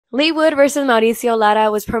Leigh Wood versus Mauricio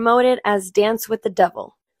Lara was promoted as Dance with the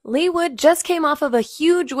Devil. Leigh Wood just came off of a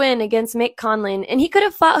huge win against Mick Conlan, and he could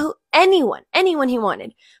have fought anyone he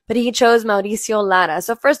wanted, but he chose Mauricio Lara.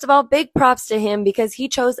 So first of all, big props to him because he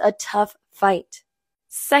chose a tough fight.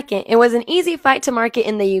 Second, it was an easy fight to market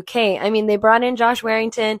in the UK. I mean, they brought in Josh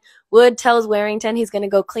Warrington. Wood tells Warrington he's going to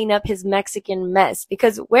go clean up his Mexican mess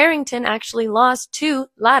because Warrington actually lost to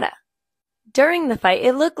Lara. During the fight,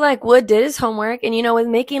 it looked like Wood did his homework and, was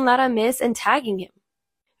making Lara miss and tagging him.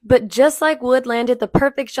 But just like Wood landed the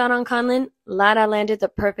perfect shot on Conlan, Lara landed the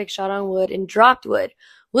perfect shot on Wood and dropped Wood.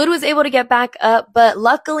 Wood was able to get back up, but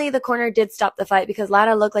luckily the corner did stop the fight because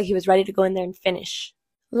Lara looked like he was ready to go in there and finish.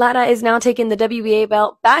 Lara is now taking the WBA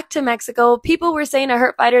belt back to Mexico. People were saying a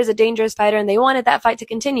hurt fighter is a dangerous fighter and they wanted that fight to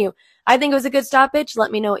continue. I think it was a good stoppage.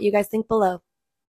 Let me know what you guys think below.